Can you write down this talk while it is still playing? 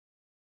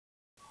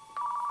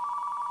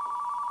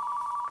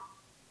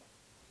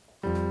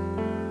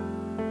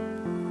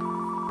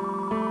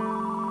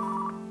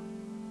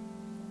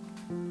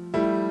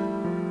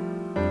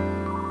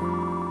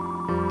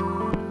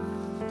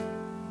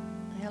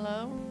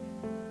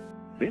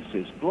This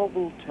is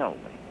Global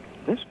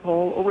Tel-Link. This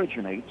call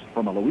originates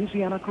from a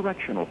Louisiana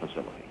correctional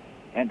facility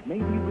and may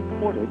be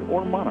recorded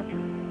or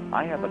monitored.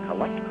 I have a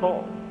collect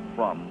call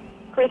from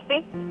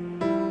Christi,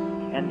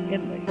 an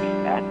inmate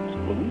at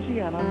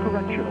Louisiana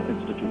Correctional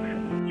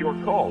Institution. Your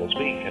call is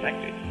being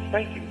connected.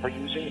 Thank you for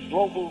using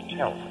Global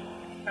Tel-Link.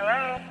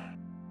 Hello?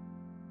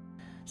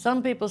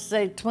 Some people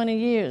say 20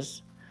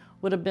 years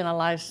would have been a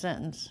life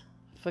sentence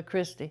for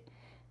Christi.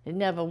 It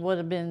never would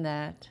have been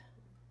that.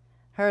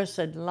 Hers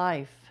said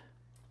life.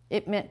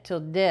 It meant till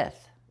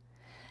death.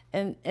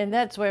 And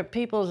that's where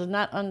people is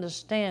not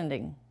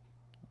understanding.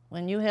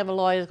 When you have a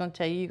lawyer who's going to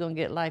tell you you're going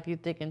to get life, you're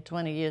thinking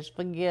 20 years,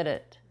 forget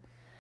it.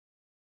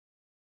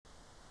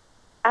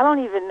 I don't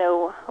even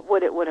know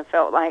what it would have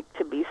felt like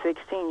to be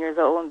 16 years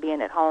old and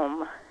being at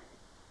home.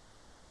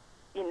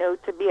 You know,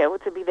 to be able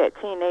to be that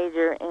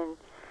teenager and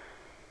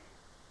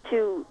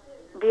to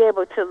be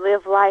able to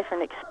live life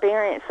and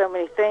experience so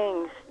many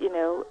things, you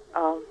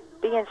know,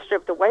 being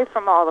stripped away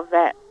from all of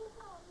that.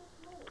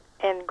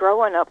 And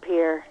growing up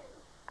here,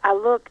 I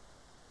look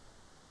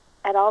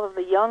at all of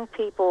the young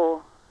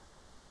people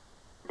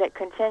that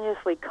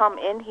continuously come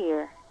in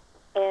here,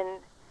 and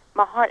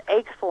my heart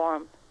aches for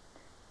them.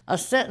 A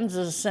sentence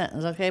is a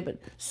sentence, okay, but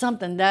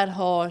something that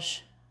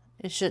harsh,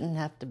 it shouldn't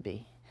have to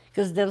be.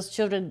 Because those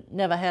children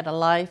never had a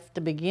life to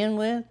begin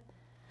with.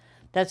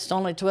 That's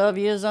only 12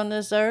 years on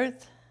this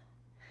earth,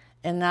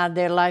 and now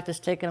their life is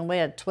taken away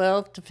at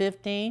 12 to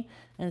 15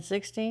 and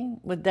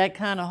 16 with that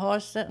kind of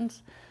harsh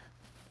sentence.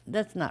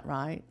 That's not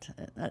right.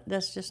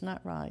 That's just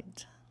not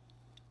right.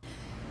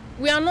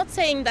 We are not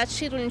saying that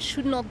children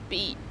should not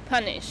be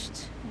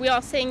punished. We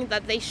are saying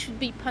that they should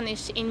be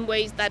punished in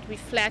ways that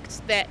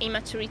reflect their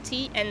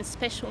immaturity and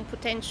special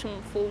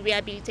potential for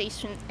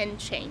rehabilitation and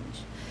change.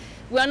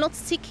 We are not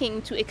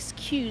seeking to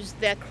excuse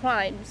their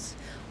crimes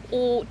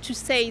or to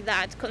say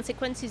that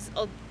consequences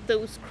of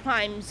those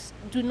crimes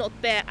do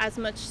not bear as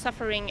much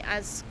suffering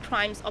as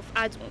crimes of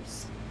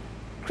adults.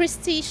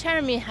 Christi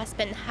Cheramie has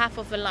spent half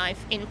of her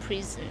life in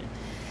prison.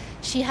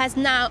 She has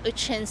now a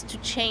chance to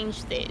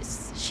change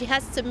this. She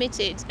has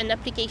submitted an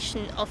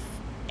application of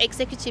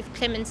executive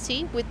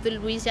clemency with the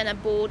Louisiana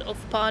Board of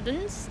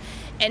Pardons,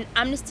 and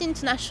Amnesty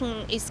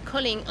International is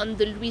calling on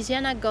the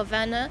Louisiana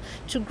governor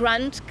to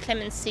grant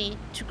clemency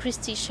to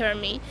Christi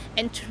Cheramie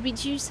and to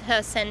reduce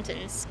her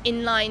sentence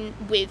in line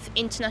with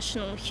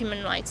international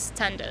human rights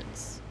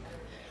standards.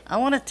 I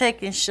want to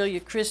take and show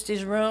you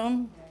Christi's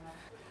room.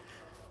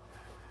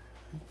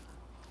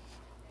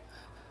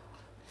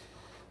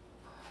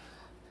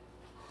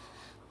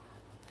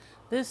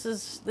 This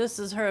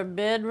is her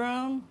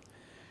bedroom.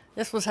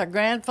 This was her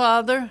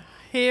grandfather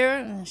here,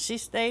 and she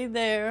stayed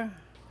there.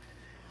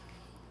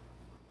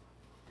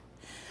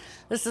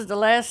 This is the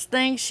last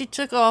thing she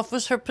took off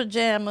was her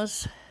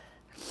pajamas.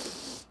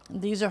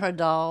 These are her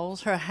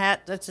dolls, her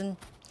hat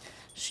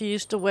she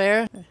used to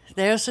wear.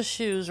 There's her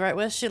shoes right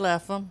where she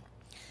left them.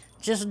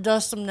 Just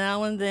dust them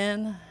now and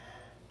then.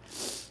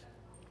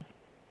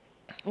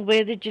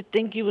 Where did you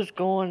think you was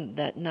going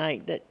that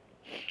night that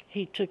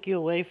he took you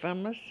away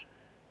from us?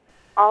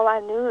 All I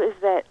knew is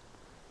that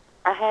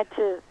I had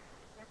to,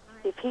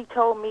 if he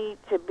told me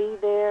to be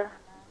there,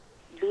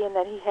 being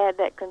that he had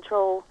that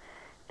control,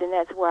 then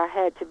that's where I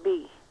had to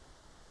be.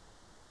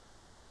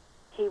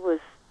 He was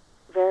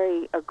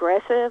very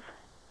aggressive,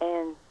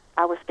 and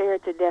I was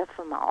scared to death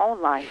for my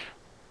own life.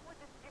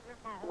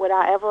 Would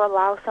I ever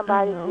allow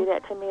somebody to do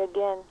that to me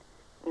again?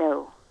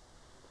 No.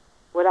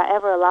 Would I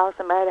ever allow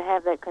somebody to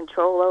have that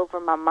control over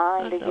my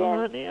mind again?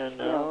 Honey, I know.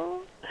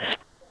 No.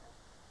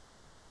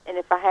 And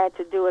if I had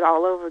to do it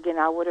all over again,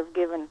 I would have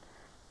given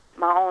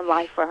my own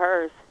life for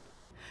hers.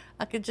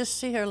 I could just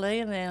see her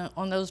laying there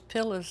on those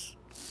pillows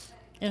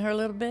in her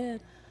little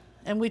bed.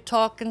 And we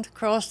talking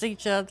across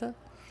each other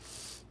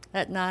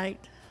at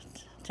night,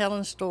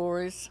 telling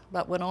stories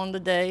about what on the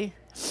day.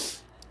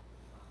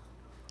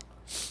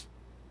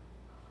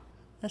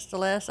 That's the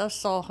last I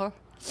saw her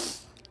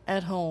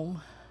at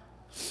home.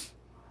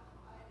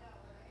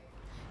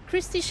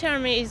 Christi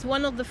Cheramie is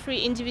one of the 3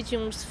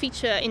 individuals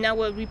featured in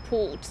our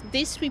report.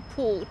 This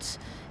report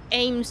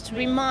aims to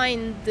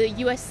remind the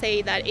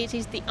USA that it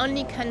is the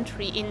only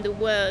country in the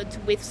world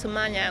with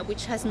Somalia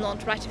which has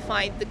not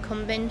ratified the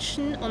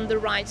Convention on the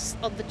Rights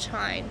of the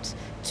Child.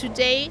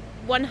 Today,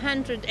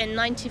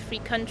 193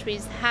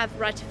 countries have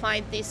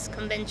ratified this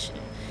convention.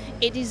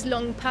 It is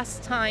long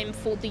past time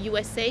for the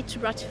USA to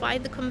ratify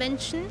the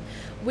convention.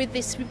 With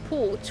this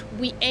report,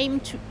 we aim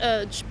to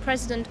urge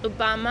President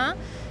Obama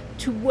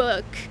to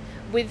work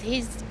with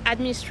his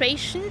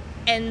administration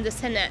and the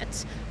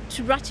Senate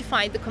to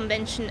ratify the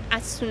convention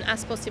as soon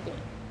as possible.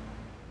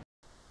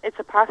 It's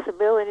a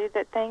possibility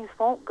that things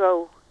won't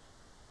go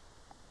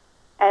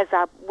as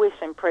I wish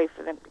and pray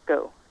for them to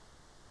go.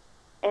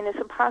 And it's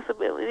a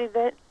possibility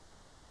that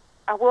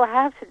I will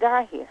have to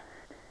die here.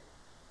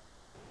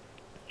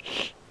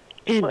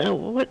 You know,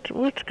 what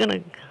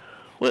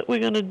we're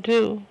gonna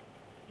do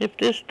if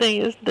this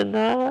thing is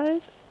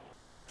denied?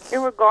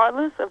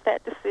 Irregardless of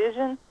that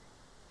decision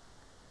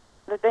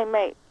that they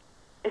make,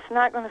 it's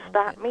not going to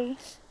stop me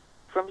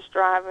from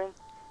striving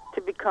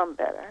to become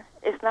better.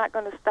 It's not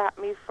going to stop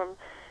me from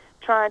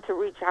trying to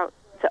reach out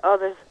to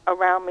others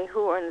around me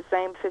who are in the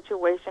same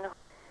situation.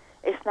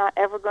 It's not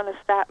ever going to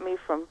stop me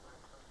from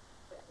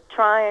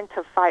trying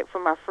to fight for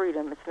my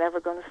freedom. It's never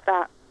going to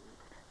stop.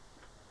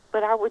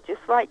 But I would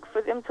just like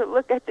for them to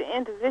look at the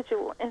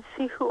individual and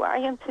see who I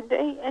am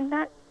today and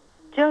not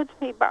judge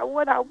me by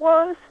what I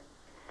was,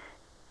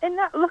 and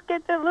not look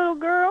at the little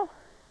girl,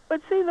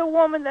 but see the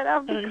woman that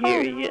I've become. I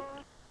hear you.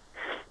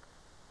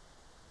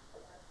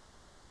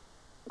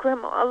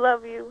 Grandma, I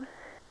love you.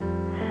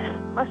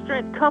 My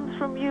strength comes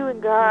from you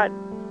and God,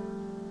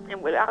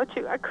 and without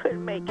you, I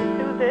couldn't make it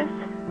through this.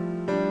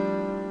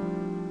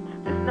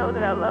 Just know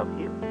that I love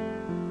you.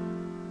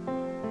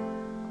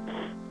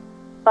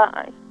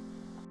 Bye.